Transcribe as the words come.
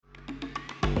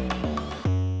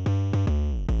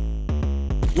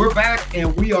We're back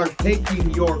and we are taking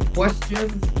your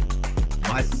questions.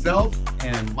 Myself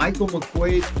and Michael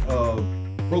McQuaid of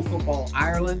Pro Football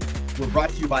Ireland. We're brought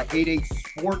to you by 88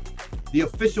 Sport, the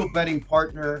official betting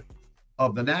partner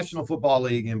of the National Football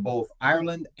League in both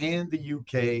Ireland and the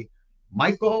UK.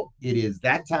 Michael, it is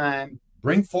that time.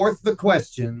 Bring forth the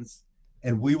questions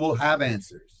and we will have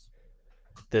answers.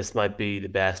 This might be the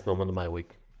best moment of my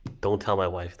week. Don't tell my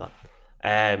wife that.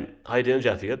 How you doing,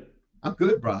 Jeff? You good? I'm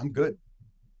good, bro. I'm good.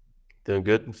 Doing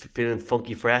good? Feeling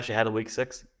funky fresh ahead of week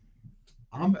 6?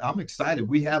 I'm excited.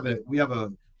 We have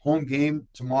a home game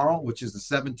tomorrow, which is the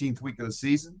 17th week of the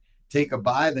season. Take a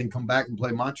bye, then come back and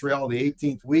play Montreal the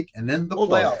 18th week, and then the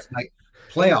Hold on. playoffs. Like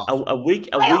playoffs. A week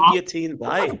 18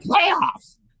 bye.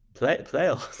 Playoffs.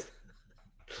 Playoffs.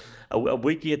 A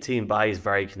week 18 bye is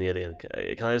very Canadian.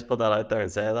 Can I just put that out there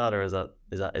and say that, or is that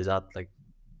like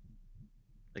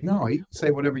No, you can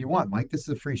say whatever you want, Mike. This is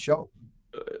a free show.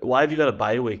 why have you got a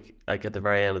bye week like at the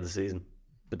very end of the season,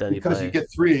 but then you Because you play?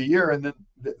 get 3 a year, and then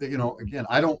again,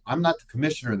 I'm not the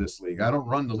commissioner of this league. I don't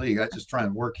run the league. I just try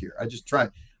and work here. I just try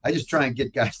and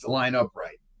get guys to line up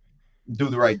right, do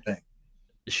the right thing.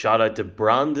 Shout out to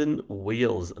Brandon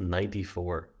Wheels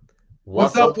 94.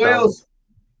 What's What's up, up, Wales? fellas?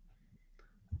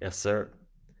 Yes, sir.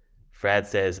 Fred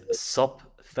says, "Sup,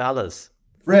 fellas."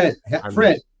 Fred, And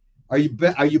Fred, are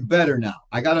you better now?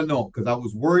 I gotta know because I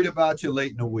was worried about you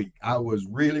late in the week. I was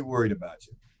really worried about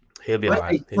you. he'll be all Fred,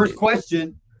 right. hey, first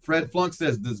question. Fred Flunk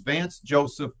says, "Does Vance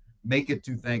Joseph make it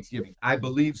to Thanksgiving?" I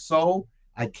believe so.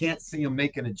 I can't see him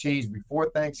making a change before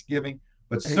Thanksgiving,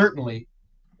 but certainly,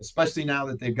 especially now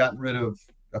that they've gotten rid of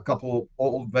a couple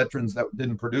old veterans that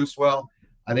didn't produce well,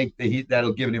 I think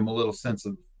that'll give him a little sense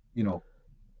of you know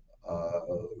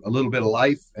a little bit of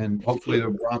life, and hopefully the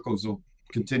Broncos will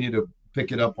continue to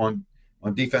pick it up on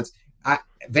defense.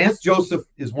 Vance Joseph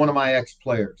is one of my ex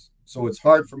players, so it's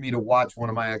hard for me to watch one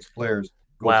of my ex players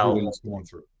go through what Well, he's going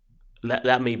through.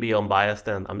 let me be unbiased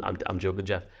then. I'm joking,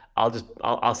 Jeff.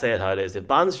 I'll say it how it is. If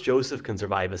Vance Joseph can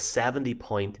survive a 70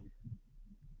 point,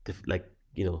 like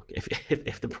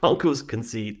if the Broncos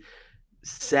concede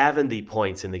 70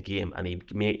 points in the game and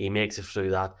he makes it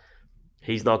through that,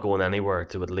 he's not going anywhere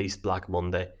to at least Black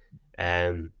Monday.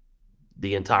 And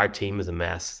the entire team is a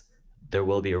mess. There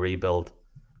will be a rebuild.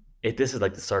 This is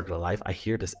like the circle of life. I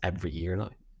hear this every year now.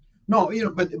 No,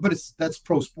 but that's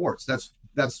pro sports.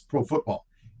 That's pro football,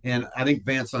 and I think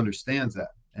Vance understands that.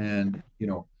 And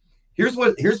here's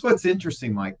what's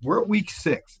interesting, Mike. We're at week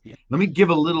 6. Yeah. Let me give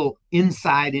a little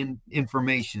inside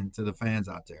information to the fans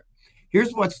out there.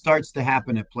 Here's what starts to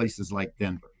happen at places like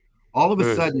Denver. All of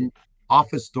a sudden,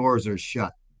 office doors are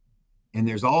shut, and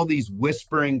there's all these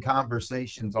whispering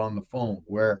conversations on the phone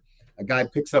where a guy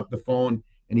picks up the phone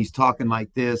and he's talking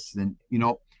like this, and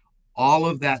all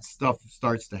of that stuff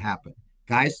starts to happen.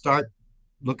 Guys start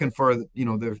looking for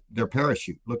their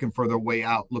parachute, looking for their way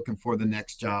out, looking for the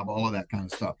next job, all of that kind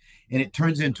of stuff. And it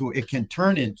doesn't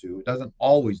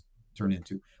always turn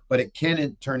into, but it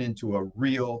can turn into a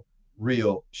real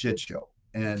shit show.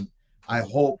 And I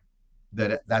hope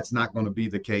that that's not going to be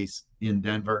the case in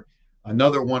Denver.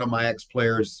 Another one of my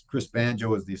ex-players, Chris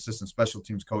Banjo, is the assistant special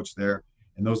teams coach there.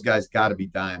 And those guys got to be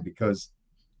dying because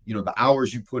the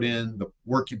hours you put in, the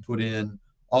work you put in,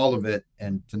 all of it,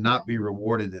 and to not be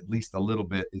rewarded at least a little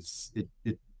bit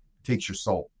it takes your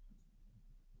soul.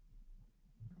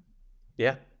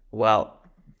 Yeah. Well,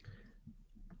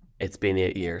 it's been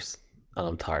 8 years and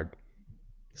I'm tired.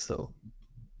 So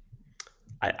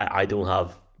I don't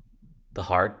have the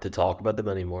heart to talk about them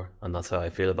anymore. And that's how I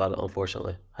feel about it,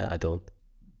 unfortunately. I don't.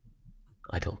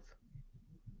 I don't.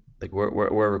 Like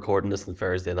we're recording this on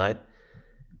Thursday night.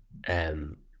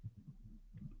 And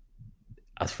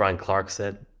as Frank Clark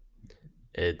said,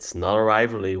 it's not a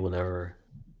rivalry whenever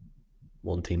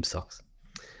one team sucks.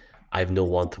 I have no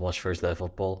want to watch Thursday Night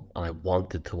Football, and I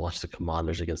wanted to watch the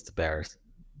Commanders against the Bears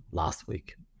last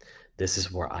week. This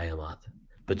is where I am at.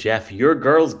 But Jeff, your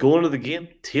girl's going to the game.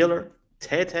 Taylor,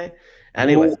 Tay.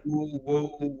 Anyway,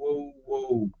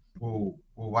 Whoa.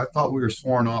 I thought we were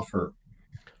sworn off her.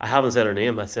 I haven't said her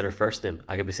name. I said her first name.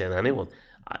 I could be saying anyone.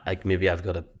 Maybe I've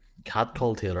got a cat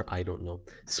called Taylor. I don't know.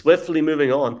 Swiftly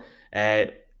moving on.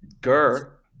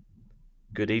 Gur,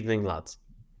 good evening, lads.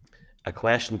 A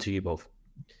question to you both.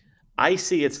 I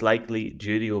see it's likely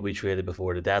Judy will be traded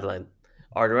before the deadline.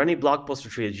 Are there any blockbuster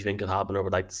trades you think could happen or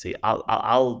would like to see?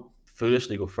 I'll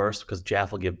foolishly go first because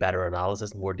Jeff will give better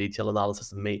analysis and more detailed analysis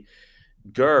than me.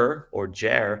 Gur or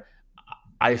Jer,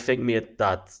 I think, mate,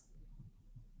 that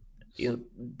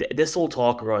this whole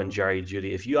talk around Jerry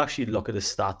Judy, if you actually look at his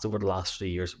stats over the last 3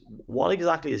 years, what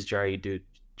exactly is Jerry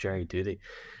Judy?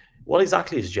 What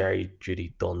exactly has Jerry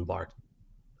Judy done, Bart?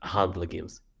 a handful of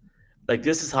games. Like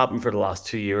this has happened for the last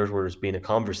 2 years where there's been a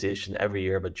conversation every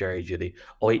year about Jerry Jeudy.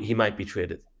 Oh, he might be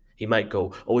traded. He might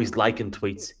go. Oh, he's liking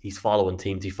tweets. He's following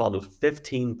teams. He followed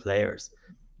 15 players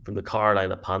from the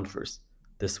Carolina Panthers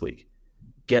this week.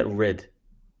 Get rid.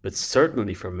 But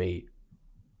certainly for me,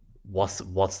 what's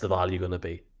the value going to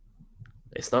be?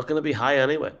 It's not going to be high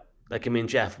anyway. Like, I mean,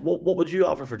 Jeff, what would you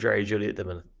offer for Jerry Jeudy at the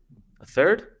minute? A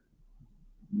third?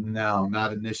 No,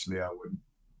 not initially. I wouldn't.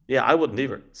 Yeah, I wouldn't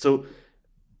either. So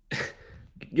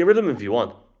get rid of him if you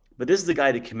want. But this is the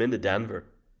guy that came into Denver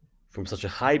from such a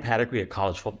high pedigree at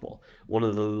college football, one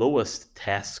of the lowest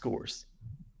test scores,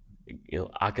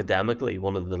 academically,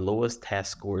 one of the lowest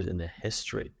test scores in the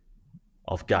history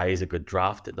of guys that got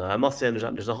drafted. Now, I'm not saying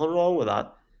there's nothing wrong with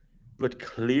that, but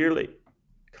clearly,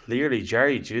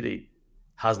 Jerry Jeudy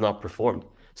has not performed.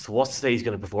 So what's to say he's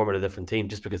going to perform at a different team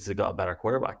just because they got a better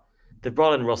quarterback? They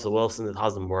brought in Russell Wilson. It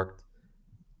hasn't worked.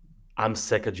 I'm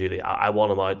sick of Jeudy. I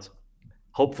want him out.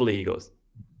 Hopefully he goes.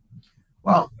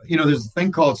 Well, there's a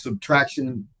thing called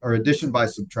subtraction or addition by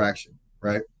subtraction,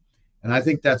 right? And I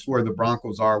think that's where the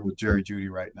Broncos are with Jerry Jeudy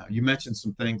right now. You mentioned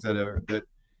some things that are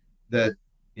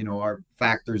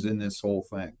factors in this whole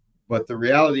thing, but the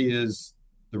reality is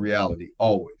the reality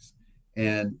always.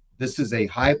 And this is a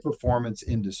high performance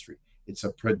industry. It's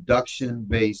a production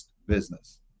based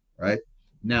business, right?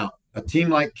 Now, a team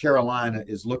like Carolina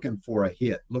is looking for a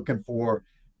hit,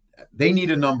 they need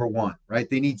a number one, right?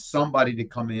 They need somebody to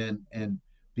come in and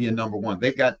be a number one.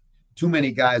 They've got too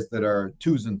many guys that are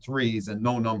twos and threes and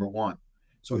no number one.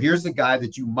 So here's a guy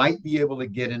that you might be able to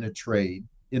get in a trade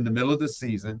in the middle of the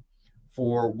season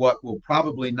for what will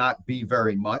probably not be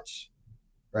very much,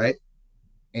 right?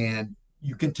 And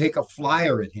you can take a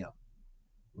flyer at him,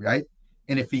 right?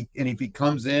 And if he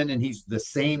comes in and he's the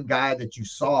same guy that you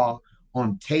saw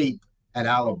on tape at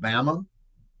Alabama,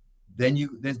 then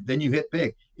you hit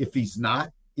big. If he's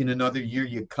not, in another year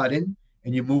you cut him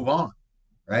and you move on,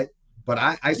 right? But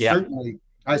I certainly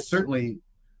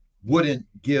wouldn't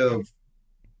give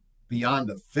beyond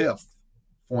a fifth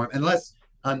for him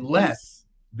unless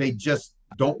they just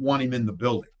don't want him in the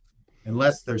building,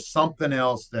 unless there's something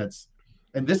else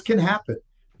and this can happen,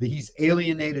 that he's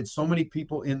alienated so many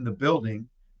people in the building,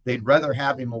 they'd rather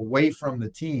have him away from the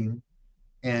team.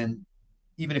 And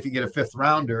even if you get a fifth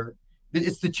rounder,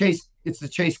 it's the Chase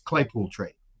Claypool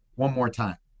trade one more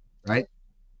time, right?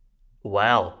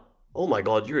 Wow. Oh my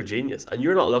God, you're a genius. And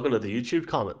you're not looking at the YouTube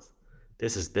comments.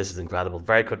 This is incredible.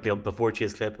 Very quickly, before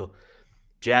Chase Claypool.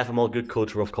 Jeff, I'm all good,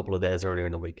 coach. Rough couple of days earlier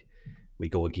in the week. We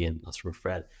go again. That's from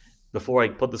Fred. Before I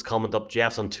put this comment up,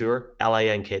 Jeff's on tour,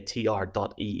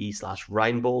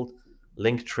 linktr.ee/Reinebold.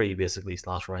 Linktree, basically,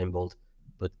 /Reinebold.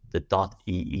 But the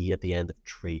 .ee at the end of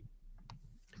tree.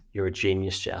 You're a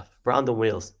genius, Jeff. Brandon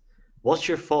Wales, what's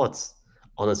your thoughts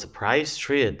on a surprise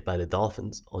trade by the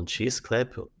Dolphins on Chase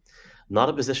Claypool? Not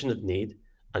a position of need,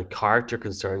 and character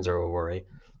concerns are a worry.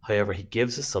 However, he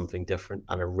gives us something different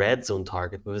and a red zone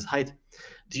target with his height.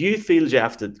 Do you feel,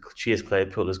 Jeff, that Chase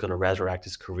Claypool is going to resurrect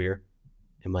his career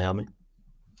in Miami?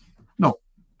 No,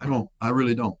 I don't. I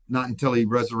really don't. Not until he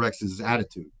resurrects his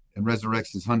attitude and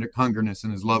resurrects his hungerness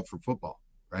and his love for football,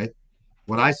 right?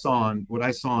 What I saw on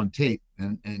tape,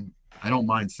 and I don't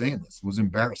mind saying this, was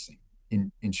embarrassing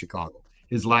in Chicago.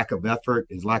 His lack of effort,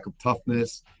 his lack of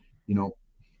toughness,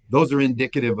 those are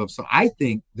indicative of. So I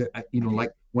think that,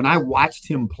 like when I watched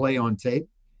him play on tape,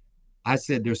 I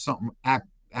said there's something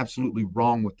absolutely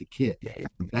wrong with the kid.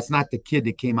 That's not the kid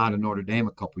that came out of Notre Dame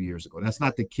a couple years ago. That's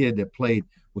not the kid that played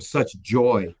with such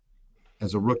joy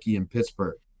as a rookie in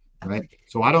Pittsburgh, right?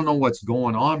 So I don't know what's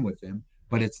going on with him,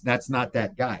 but that's not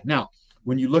that guy. Now,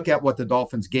 when you look at what the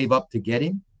Dolphins gave up to get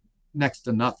him, next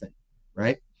to nothing,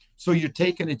 right? So you're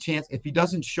taking a chance. If he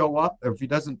doesn't show up, or if he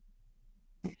doesn't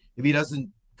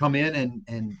come in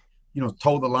and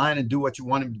toe the line and do what you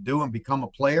want him to do and become a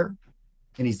player,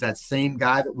 and he's that same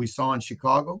guy that we saw in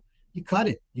Chicago, you cut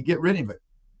it. You get rid of it,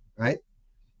 right?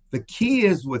 The key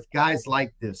is with guys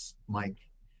like this, Mike,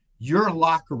 your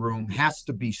locker room has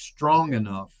to be strong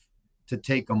enough to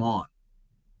take them on,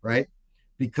 right?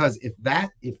 Because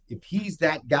if he's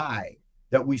that guy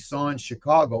that we saw in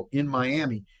Chicago, in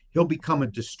Miami, he'll become a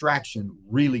distraction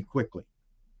really quickly.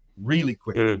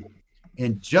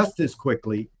 And just as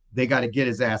quickly, they got to get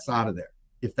his ass out of there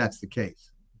if that's the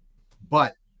case.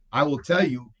 But I will tell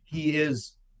you, he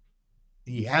has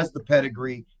the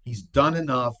pedigree. He's done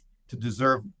enough to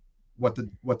deserve what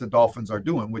the Dolphins are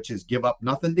doing, which is give up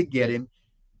nothing to get him,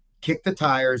 kick the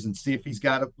tires and see if he's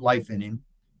got a life in him.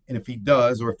 And if he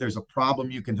does, or if there's a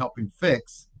problem you can help him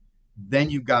fix, then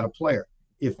you've got a player.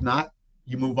 If not,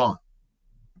 you move on.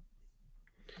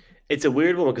 It's a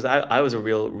weird one because I was a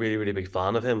really big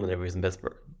fan of him whenever he was in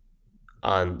Pittsburgh.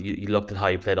 And you looked at how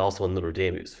he played also in Notre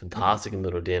Dame. He was fantastic in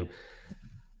Notre Dame.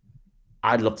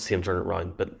 I'd love to see him turn it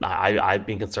around, but I've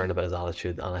been concerned about his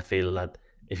attitude, and I feel that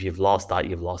if you've lost that,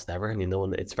 you've lost everything.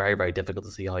 And it's very difficult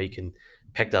to see how he can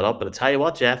pick that up. But I tell you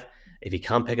what, Jeff, if he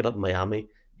can't pick it up in Miami,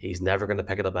 he's never going to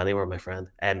pick it up anywhere, my friend.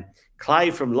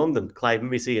 Clive from London, Clive,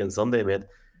 maybe see you on Sunday, mate.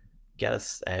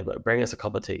 Bring us a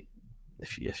cup of tea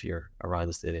if you're around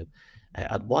the stadium.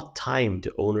 At what time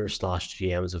do owners slash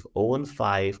GMs of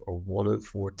 0-5 or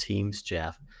 1-4 teams,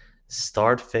 Jeff,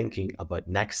 start thinking about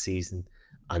next season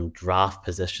and draft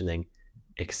positioning,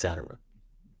 etc.?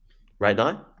 Right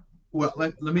now? Well,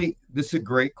 let me. This is a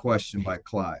great question by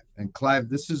Clive. And Clive,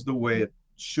 this is the way it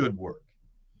should work.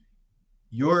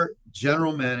 Your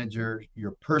general manager,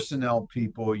 your personnel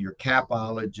people, your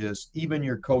capologists, even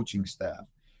your coaching staff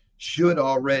should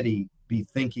already be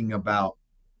thinking about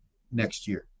next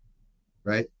year,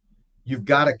 right? You've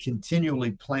got to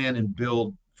continually plan and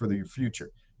build for your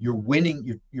future. You're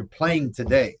winning, you're playing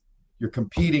today, you're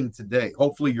competing today.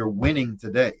 Hopefully, you're winning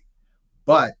today.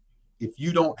 But if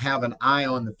you don't have an eye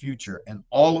on the future and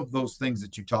all of those things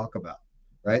that you talk about,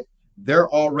 right? They're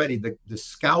already, the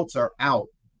scouts are out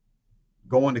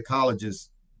going to colleges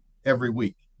every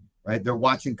week, right? They're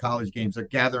watching college games, they're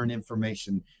gathering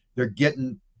information, they're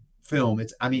getting film.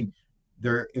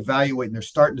 They're evaluating, they're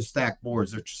starting to stack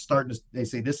boards, they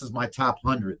say, this is my top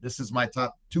 100, this is my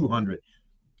top 200.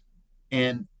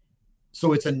 And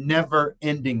so it's a never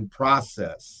ending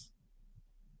process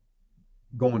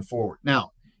going forward.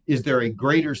 Now, is there a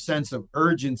greater sense of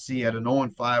urgency at an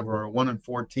 0-5 or a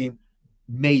 1-4 team?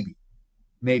 Maybe.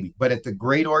 But at the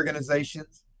great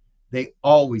organizations, they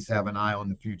always have an eye on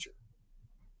the future.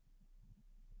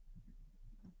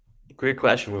 Great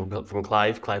question from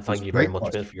Clive. Clive, thank you very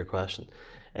much, mate, for your question.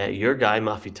 Your guy,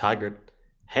 Matthew Taggart.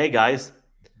 Hey, guys.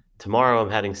 Tomorrow I'm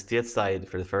heading stateside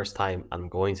for the first time, and I'm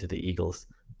going to the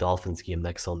Eagles-Dolphins game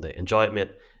next Sunday. Enjoy it,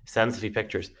 mate. Send us a few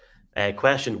pictures.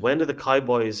 Question, when do the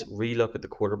Cowboys relook at the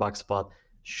quarterback spot?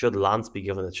 Should Lance be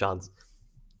given a chance?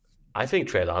 I think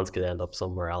Trey Lance could end up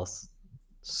somewhere else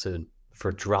soon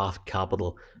for draft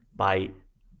capital by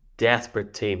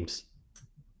desperate teams.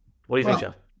 What do you think,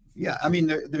 Jeff? Yeah,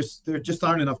 there just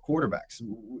aren't enough quarterbacks.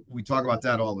 We talk about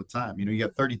that all the time. You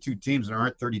got 32 teams, and there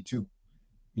aren't 32,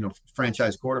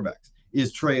 franchise quarterbacks.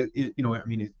 Is Trey, is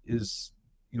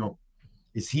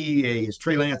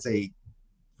Trey Lance a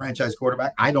franchise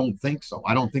quarterback? I don't think so.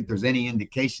 I don't think there's any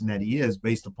indication that he is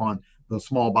based upon the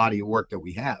small body of work that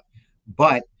we have.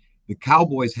 But the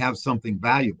Cowboys have something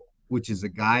valuable, which is a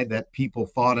guy that people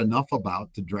thought enough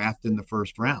about to draft in the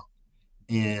first round.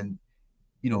 And,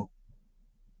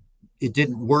 it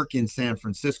didn't work in San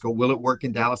Francisco. Will it work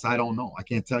in Dallas? I don't know. I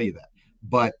can't tell you that.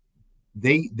 But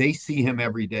they see him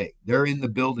every day. They're in the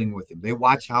building with him. They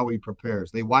watch how he prepares.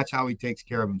 They watch how he takes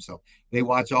care of himself. They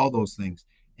watch all those things.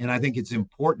 And I think it's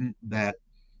important that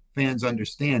fans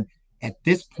understand at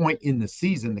this point in the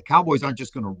season, the Cowboys aren't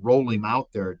just going to roll him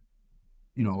out there,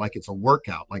 like it's a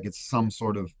workout, like it's some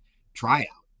sort of tryout,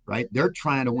 right? They're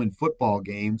trying to win football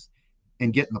games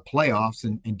and get in the playoffs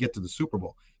and get to the Super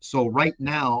Bowl. So right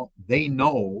now, they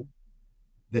know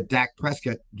that Dak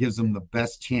Prescott gives them the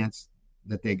best chance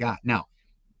that they got. Now,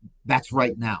 that's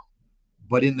right now.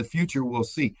 But in the future, we'll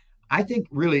see. I think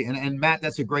really, and Matt,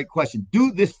 that's a great question.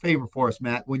 Do this favor for us,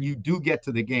 Matt. When you do get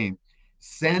to the game,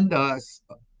 send us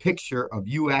a picture of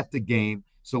you at the game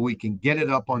so we can get it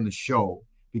up on the show.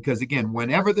 Because again,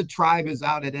 whenever the tribe is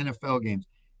out at NFL games,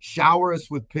 shower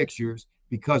us with pictures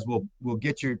because we'll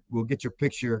get your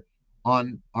picture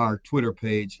on our Twitter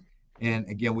page. And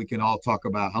again, we can all talk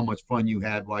about how much fun you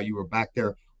had while you were back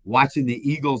there watching the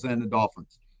Eagles and the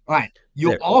Dolphins. All right.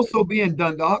 You'll also be in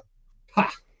Dundalk.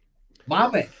 Ha! My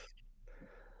man.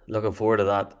 Looking forward to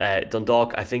that.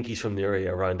 Dundalk, I think he's from the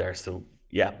area around there. So,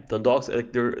 yeah, Dundalk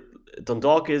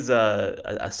is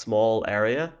a small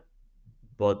area,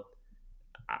 but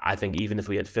I think even if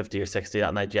we had 50 or 60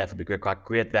 that night, Jeff, it'd be great crack.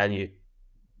 Great venue,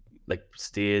 like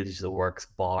stage, the works,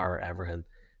 bar, everything.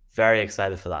 Very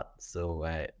excited for that. So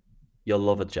you'll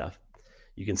love it, Jeff.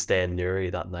 You can stay in Newry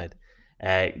that night.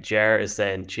 Jer is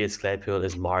saying Chase Claypool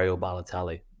is Mario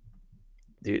Balotelli.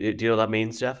 Do you know what that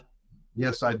means, Jeff?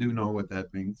 Yes, I do know what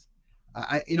that means.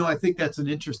 I think that's an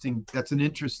interesting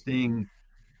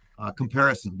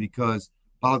comparison because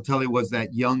Balotelli was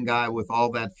that young guy with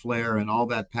all that flair and all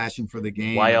that passion for the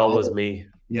game. Why always me?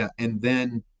 Yeah, and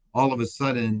then all of a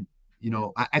sudden,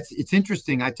 it's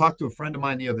interesting. I talked to a friend of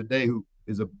mine the other day who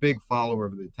is a big follower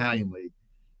of the Italian league,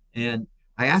 and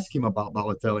I asked him about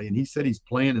Balotelli, and he said he's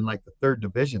playing in like the third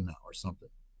division now or something,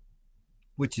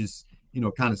 which is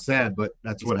kind of sad, but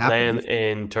that's He's what happened.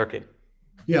 playing in Turkey.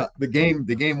 Yeah, the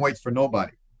game waits for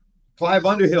nobody. Clive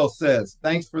Underhill says,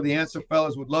 "Thanks for the answer,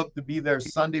 fellas. Would love to be there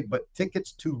Sunday, but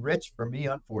tickets too rich for me,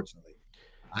 unfortunately."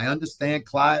 I understand,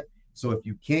 Clive. So if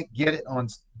you can't get it on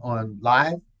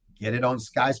live, get it on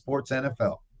Sky Sports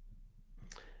NFL.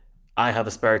 I have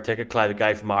a spare ticket. Clive, the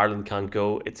guy from Ireland can't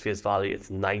go. It's face value. It's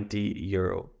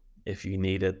 €90. If you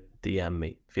need it, DM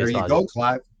me. There Face you value. go,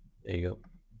 Clive. There you go.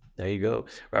 There you go.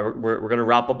 Right, we're going to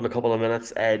wrap up in a couple of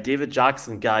minutes. David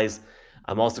Jackson, guys,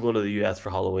 I'm also going to the US for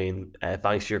Halloween.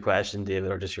 Thanks for your question,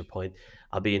 David, or just your point.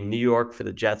 I'll be in New York for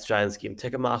the Jets Giants game.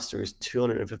 Ticketmaster is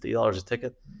 $250 a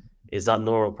ticket. Is that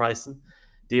normal pricing?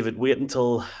 David, wait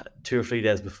until 2 or 3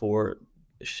 days before.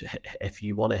 If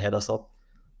you want to hit us up,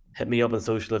 hit me up on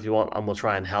social if you want, and we'll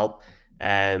try and help.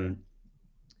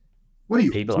 What are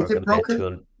you, People aren't ticket going to pay broker?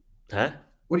 200. Huh?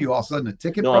 What are you, all of a sudden a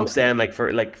ticket No, I'm broker? saying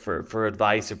for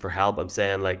advice or for help. I'm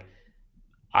saying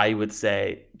I would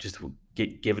say just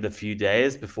give it a few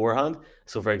days beforehand.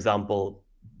 So, for example,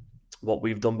 what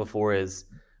we've done before is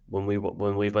when we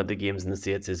went to games in the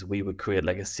States is we would create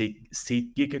like a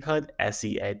SeatGeek account,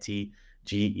 SeatGeek,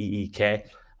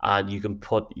 and you can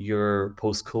put your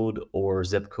postcode or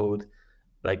zip code,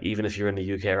 like even if you're in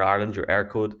the UK or Ireland, your air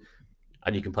code,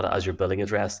 and you can put it as your billing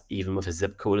address, even with a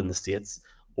zip code in the States,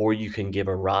 or you can give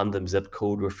a random zip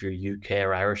code with your UK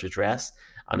or Irish address,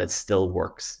 and it still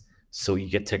works. So you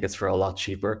get tickets for a lot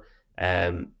cheaper.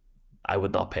 I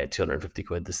would not pay 250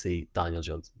 quid to see Daniel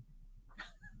Jones.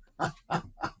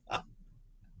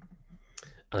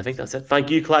 And I think that's it.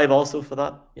 Thank you, Clive, also for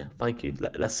that. Yeah, thank you.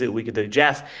 Let's see what we can do.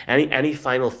 Jeff, any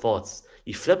final thoughts?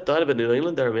 You flipped out about New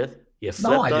England there, mate. You No, flipped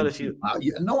I out didn't if flip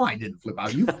you. out. No, I didn't flip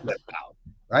out. You flipped out,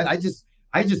 right?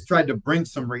 I just tried to bring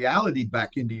some reality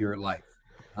back into your life,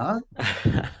 huh?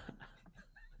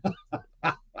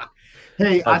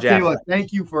 Hey, Oh, I tell you Jeff. what,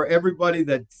 thank you for everybody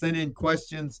that sent in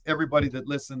questions, everybody that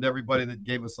listened, everybody that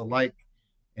gave us a like.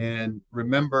 And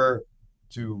remember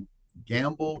to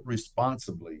gamble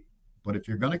responsibly. But if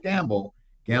you're going to gamble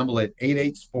at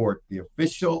 88 Sport, the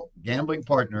official gambling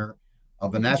partner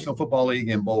of the National Football League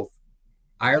in both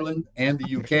Ireland and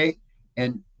the UK.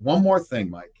 And one more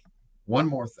thing, Mike. One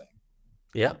more thing.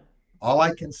 Yeah. All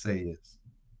I can say is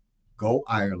go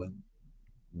Ireland,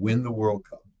 win the World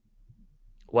Cup.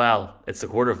 Well, it's the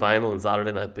quarterfinal on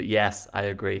Saturday night, but yes, I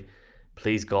agree.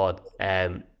 Please God,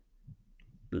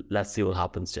 let's see what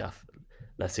happens, Jeff.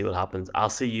 Let's see what happens. I'll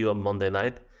see you on Monday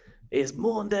night. It's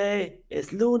Monday.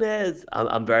 It's Lunes.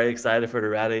 I'm very excited for the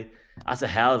ready. That's a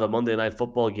hell of a Monday night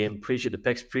football game. Appreciate the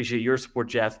picks. Appreciate your support,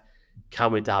 Jeff.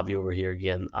 Can't wait to have you over here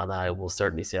again. And I will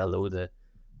certainly say hello to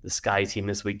the Sky team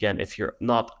this weekend. If you're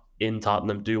not in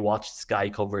Tottenham, do watch Sky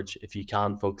coverage if you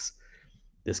can, folks.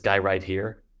 This guy right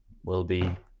here will be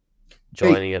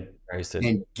joining it very soon.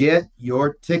 And get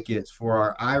your tickets for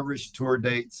our Irish tour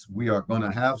dates. We are going to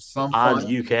have some fun.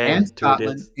 And UK and tour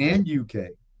Scotland dates. and UK.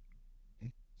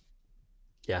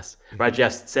 Yes. Right,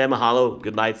 Jeff. Say mahalo.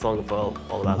 Good night, song of all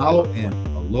that. Mahalo and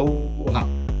aloha.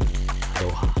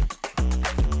 Aloha.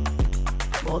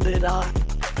 Monday night.